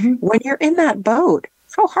suicide. When you're in that boat,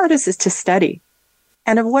 how hard is it to study?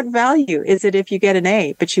 And of what value is it if you get an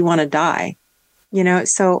A, but you want to die?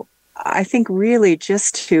 So I think really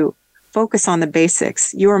just to focus on the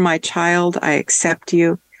basics. You are my child. I accept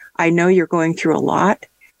you. I know you're going through a lot.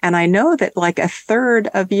 And I know that like a third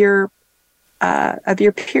of your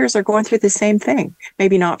peers are going through the same thing.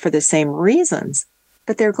 Maybe not for the same reasons,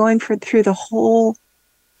 but they're going through the whole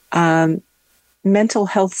mental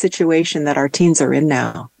health situation that our teens are in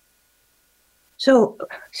now. So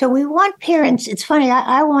we want parents. It's funny.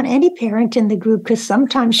 I want any parent in the group, because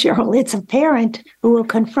sometimes, Cheryl, it's a parent who will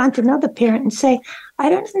confront another parent and say, I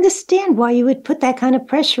don't understand why you would put that kind of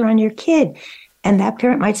pressure on your kid. And that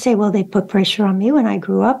parent might say, well, they put pressure on me when I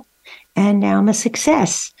grew up, and now I'm a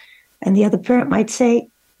success. And the other parent might say,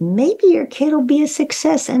 maybe your kid will be a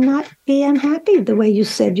success and not be unhappy the way you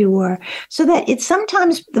said you were. So that it's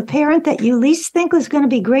sometimes the parent that you least think was going to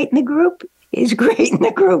be great in the group is great in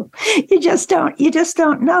the group. You just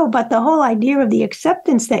don't know. But the whole idea of the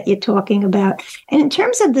acceptance that you're talking about. And in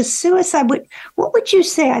terms of the suicide, what would you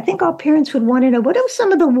say? I think all parents would want to know, what are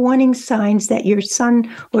some of the warning signs that your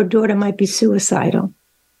son or daughter might be suicidal?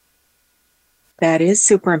 That is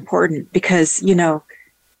super important, because,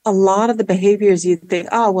 a lot of the behaviors you think,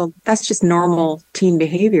 oh, well, that's just normal teen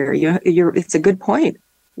behavior. It's a good point.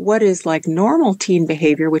 What is like normal teen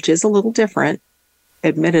behavior, which is a little different,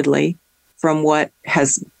 admittedly, from what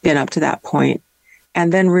has been up to that point,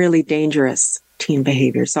 and then really dangerous teen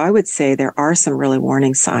behavior. So I would say there are some really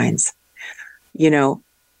warning signs.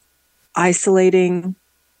 Isolating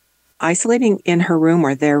in her room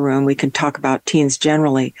or their room. We can talk about teens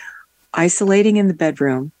generally. Isolating in the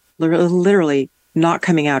bedroom, literally not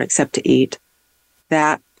coming out except to eat.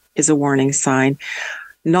 That is a warning sign.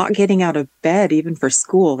 Not getting out of bed, even for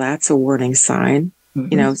school, that's a warning sign.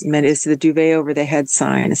 It's the duvet over the head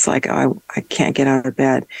sign. It's like, oh, I can't get out of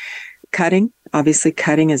bed. Cutting, obviously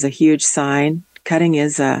cutting is a huge sign. Cutting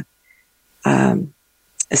is a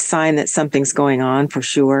sign that something's going on for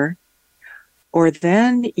sure. Or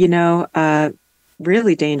then,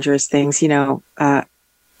 really dangerous things,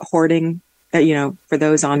 hoarding, for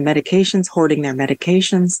those on medications, hoarding their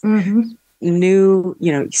medications.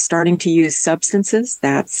 Starting to use substances,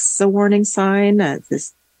 that's a warning sign.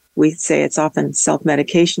 We say it's often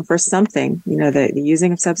self-medication for something, the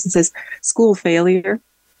using of substances. School failure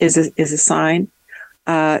is a sign.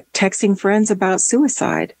 Texting friends about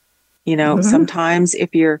suicide. Sometimes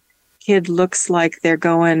if your kid looks like they're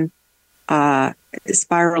going,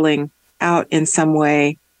 spiraling out in some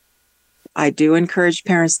way, I do encourage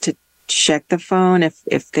parents to check the phone.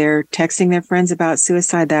 If they're texting their friends about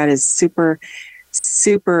suicide, that is super,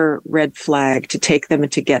 super red flag to take them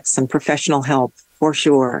and to get some professional help. For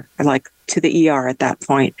sure, like to the ER at that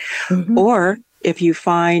point. Or if you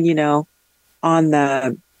find, on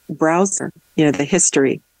the browser, the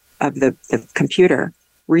history of the computer,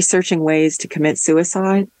 researching ways to commit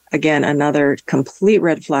suicide, again, another complete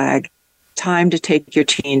red flag. Time to take your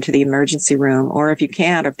teen to the emergency room. Or if you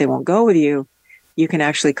can't, or if they won't go with you, you can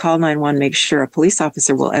actually call 911, make sure a police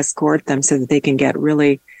officer will escort them so that they can get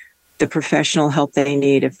really the professional help they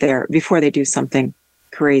need before they do something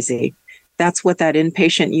crazy. That's what that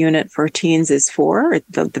inpatient unit for teens is for.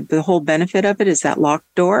 The whole benefit of it is that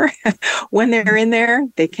locked door. When they're in there,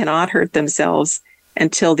 they cannot hurt themselves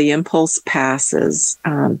until the impulse passes.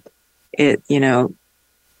 They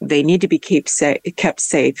need to be kept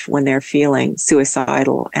safe when they're feeling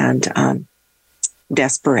suicidal and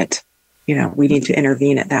desperate. We need to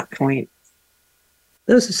intervene at that point.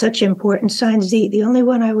 Those are such important signs. The only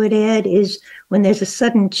one I would add is when there's a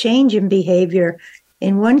sudden change in behavior.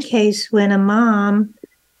 In one case, when a mom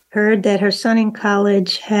heard that her son in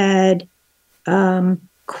college had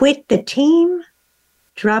quit the team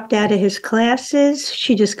dropped out of his classes.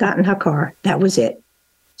 She just got in her car. That was it.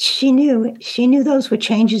 She knew those were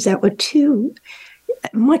changes that were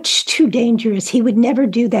much too dangerous. He would never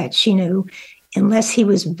do that, she knew, unless he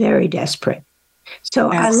was very desperate.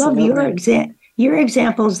 So absolutely. I love your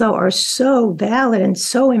examples, though, are so valid and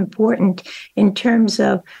so important in terms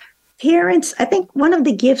of parents. I think one of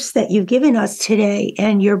the gifts that you've given us today,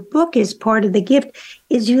 and your book is part of the gift,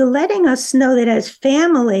 is you're letting us know that as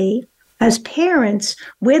family, as parents,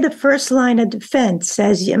 we're the first line of defense,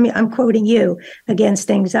 I'm quoting you,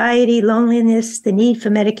 against anxiety, loneliness, the need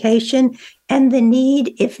for medication, and the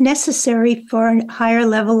need, if necessary, for a higher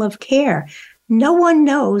level of care. No one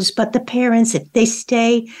knows but the parents if they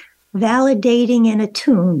stay validating and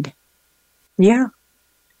attuned. Yeah,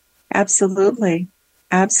 absolutely.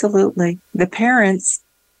 Absolutely. The parents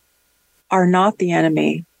are not the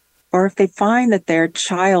enemy, or if they find that their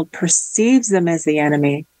child perceives them as the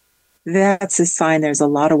enemy, that's a sign there's a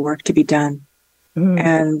lot of work to be done.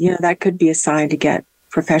 And, that could be a sign to get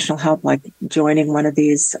professional help, like joining one of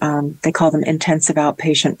these, they call them intensive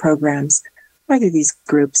outpatient programs, like these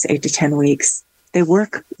groups, 8 to 10 weeks. They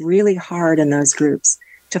work really hard in those groups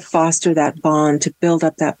to foster that bond, to build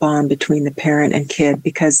up that bond between the parent and kid,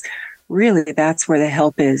 because really that's where the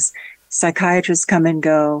help is. Psychiatrists come and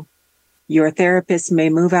go. Your therapist may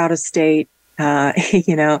move out of state,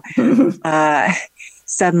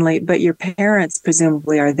 suddenly, but your parents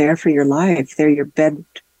presumably are there for your life. They're your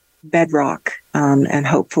bedrock. And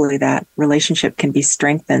hopefully that relationship can be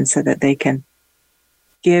strengthened so that they can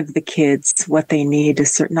give the kids what they need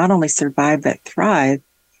to not only survive, but thrive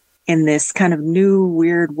in this kind of new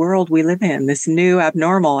weird world we live in, this new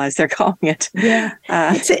abnormal, as they're calling it. Yeah,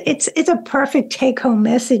 it's a perfect take-home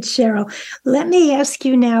message, Cheryl. Let me ask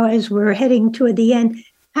you now, as we're heading toward the end,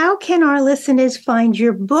 how can our listeners find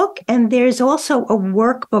your book? And there's also a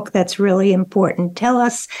workbook that's really important. Tell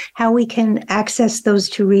us how we can access those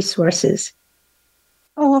two resources.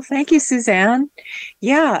 Oh, well, thank you, Suzanne.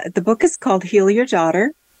 Yeah, the book is called Heal Your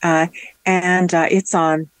Daughter. And it's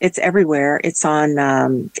everywhere. It's on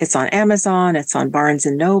Amazon. It's on Barnes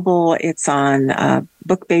and Noble. It's on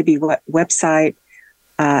BookBaby website.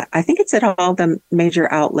 I think it's at all the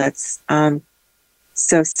major outlets.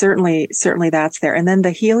 So certainly that's there. And then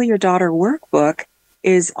the Heal Your Daughter workbook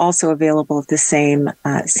is also available at the same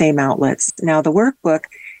outlets. Now, the workbook,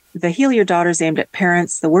 the Heal Your Daughter is aimed at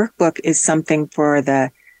parents. The workbook is something for the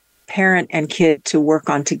parent and kid to work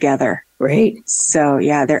on together. Great. So,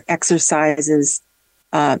 yeah, they're exercises,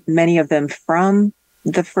 many of them from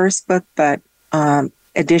the first book, but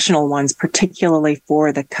additional ones, particularly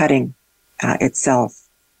for the cutting itself.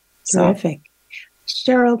 Terrific.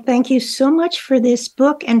 Cheryl, thank you so much for this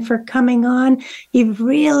book and for coming on. You've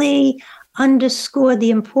really underscored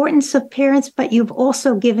the importance of parents, but you've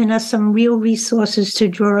also given us some real resources to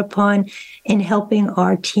draw upon in helping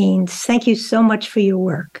our teens. Thank you so much for your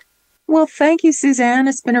work. Well, thank you, Suzanne.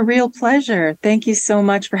 It's been a real pleasure. Thank you so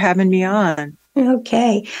much for having me on.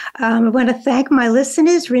 Okay. I want to thank my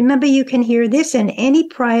listeners. Remember, you can hear this and any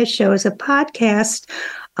prior show as a podcast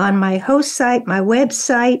on my host site, my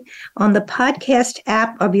website, on the podcast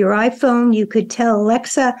app of your iPhone. You could tell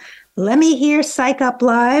Alexa, let me hear Psych Up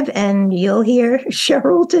Live, and you'll hear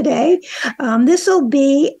Cheryl today. This will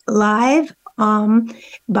be live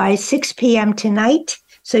by 6 p.m. tonight,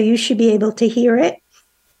 so you should be able to hear it.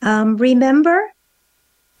 Remember,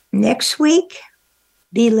 next week,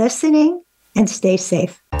 be listening and stay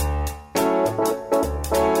safe.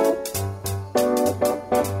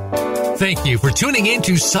 Thank you for tuning in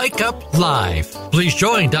to Psych Up Live. Please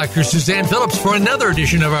join Dr. Suzanne Phillips for another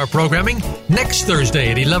edition of our programming next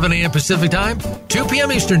Thursday at 11 a.m. Pacific Time, 2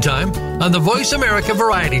 p.m. Eastern Time on the Voice America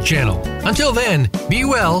Variety Channel. Until then, be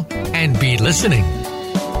well and be listening.